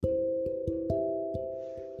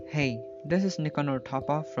Hey, this is Nikanor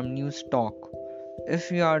Thapa from News Talk.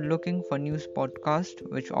 If you are looking for news podcast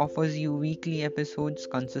which offers you weekly episodes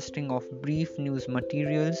consisting of brief news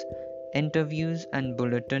materials, interviews and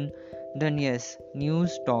bulletin, then yes,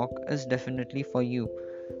 News Talk is definitely for you.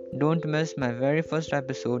 Don't miss my very first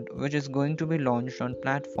episode which is going to be launched on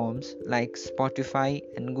platforms like Spotify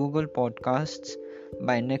and Google Podcasts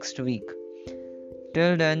by next week.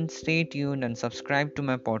 Till then, stay tuned and subscribe to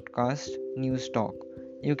my podcast, News Talk.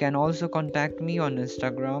 You can also contact me on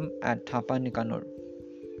Instagram at Thapa Nikanor.